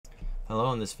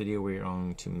Hello, in this video we're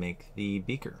going to make the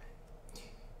beaker.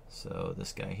 So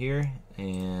this guy here,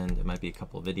 and it might be a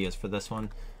couple of videos for this one.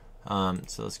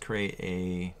 So let's create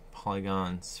a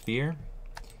polygon sphere,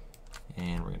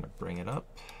 and we're going to bring it up.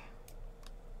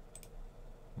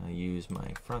 I use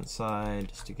my front side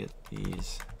just to get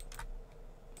these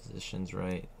positions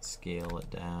right, scale it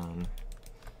down.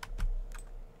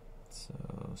 So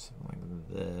something like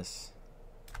this.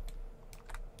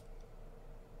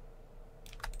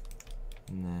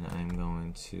 And then I'm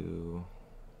going to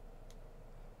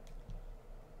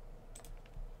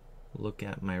look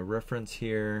at my reference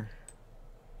here.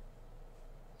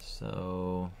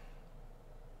 So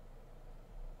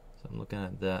I'm looking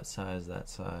at that size,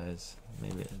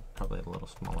 maybe probably a little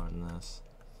smaller than this.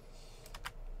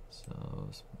 So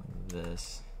something like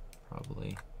this,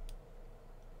 probably.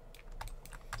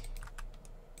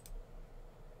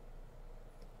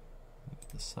 Look at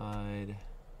the side.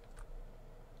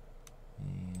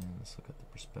 And let's look at the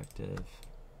perspective.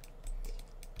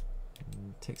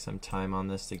 Take some time on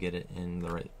this to get it in the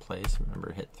right place.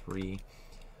 Remember, hit 3.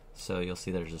 So you'll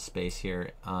see there's a space here.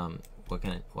 What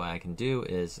I can do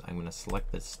is I'm going to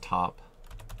select this top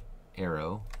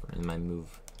arrow in my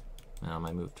move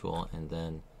tool, and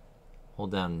then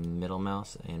hold down middle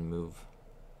mouse and move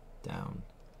down,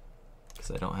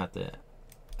 because I don't have to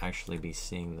actually be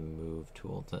seeing the move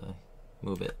tool to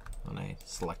move it when I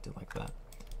select it like that.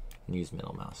 And use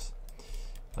middle mouse.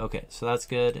 Okay, so that's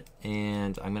good,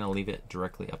 and I'm going to leave it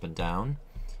directly up and down,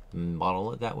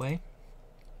 model it that way.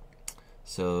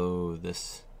 So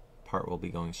this part will be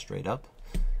going straight up,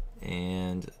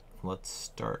 and let's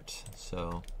start.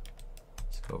 So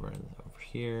let's go over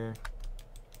here.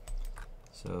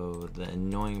 So the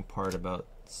annoying part about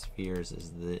spheres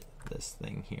is this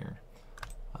thing here.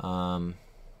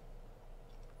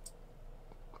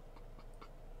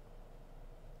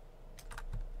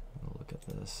 Look at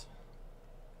this.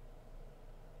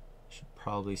 Should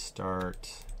probably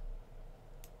start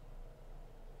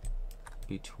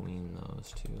between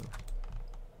those two.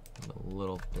 A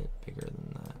little bit bigger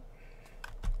than that.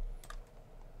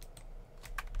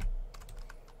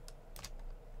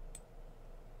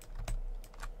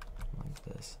 Like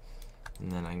this.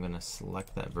 And then I'm going to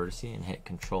select that vertex and hit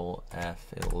Control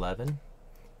F11.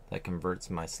 That converts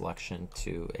my selection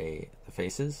to the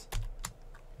faces.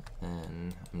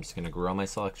 And I'm just going to grow my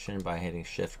selection by hitting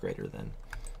Shift greater than.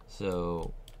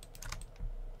 So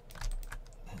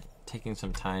taking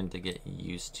some time to get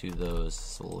used to those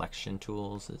selection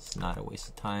tools is not a waste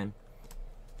of time.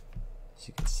 As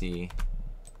you can see,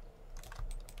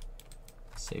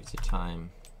 it saves you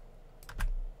time.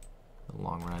 In the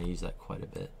long run, I use that quite a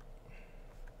bit.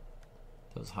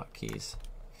 Those hotkeys.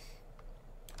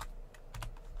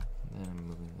 And then I'm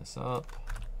moving this up.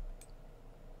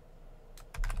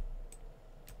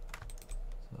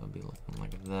 So it'll be looking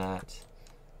like that.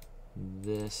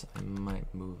 This I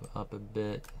might move up a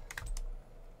bit.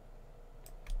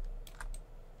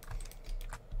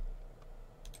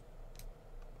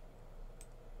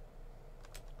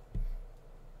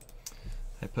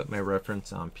 I put my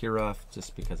reference on pure rough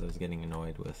just because I was getting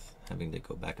annoyed with having to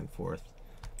go back and forth.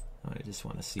 I just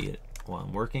want to see it while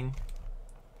I'm working.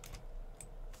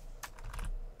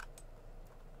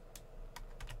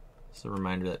 So a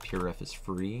reminder that pure rough is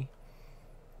free.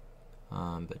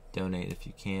 But donate if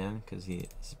you can, because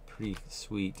it's a pretty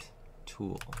sweet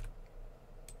tool.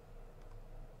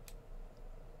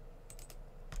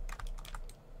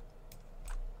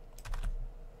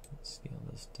 Let's scale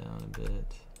this down a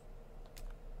bit.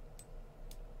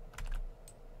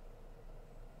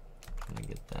 Trying to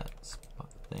get that spot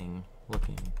thing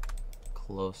looking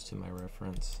close to my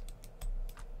reference.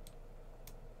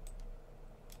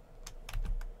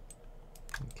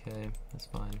 Okay, that's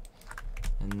fine.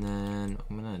 And then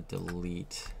I'm going to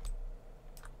delete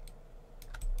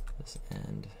this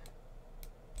end,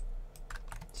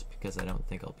 just because I don't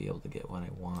think I'll be able to get what I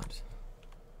want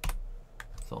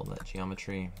with all that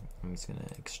geometry. I'm just going to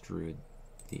extrude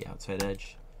the outside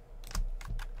edge.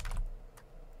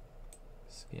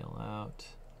 Scale out.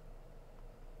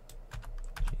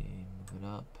 G, move it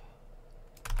up.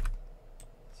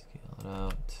 Scale it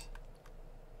out.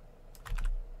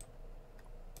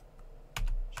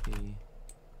 G.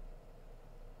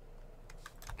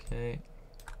 Okay,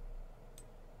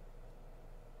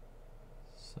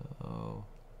 so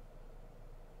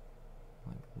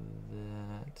like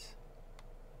that,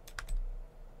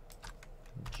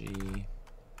 G,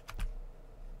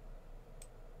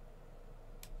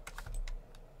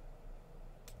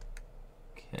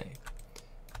 okay,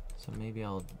 so maybe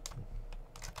I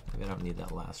don't need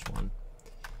that last one.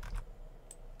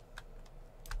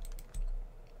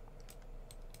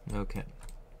 Okay,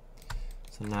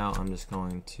 so now I'm just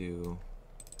going to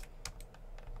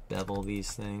bevel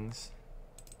these things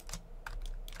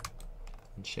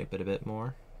and shape it a bit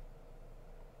more.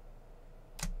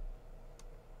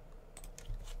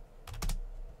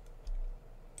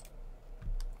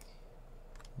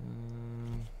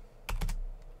 And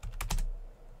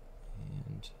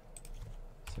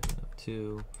second of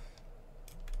 2.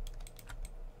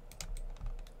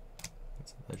 Get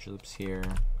some edge loops here,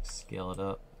 scale it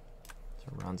up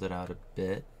so it rounds it out a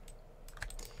bit,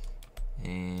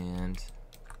 and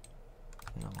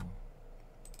then I'll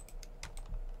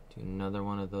do another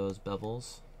one of those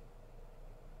bevels.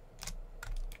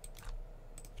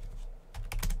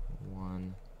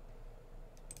 1,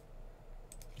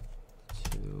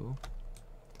 2,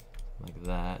 like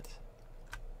that.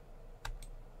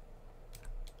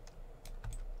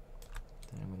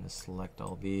 Then I'm going to select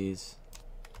all these.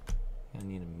 I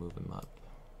need to move them up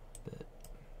a bit.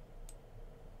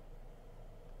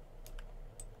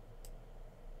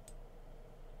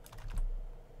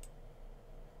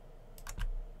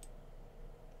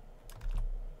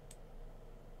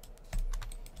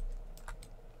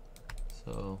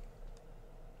 So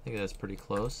I think that's pretty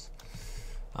close.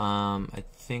 I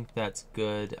think that's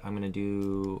good. I'm going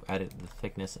to edit the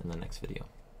thickness in the next video.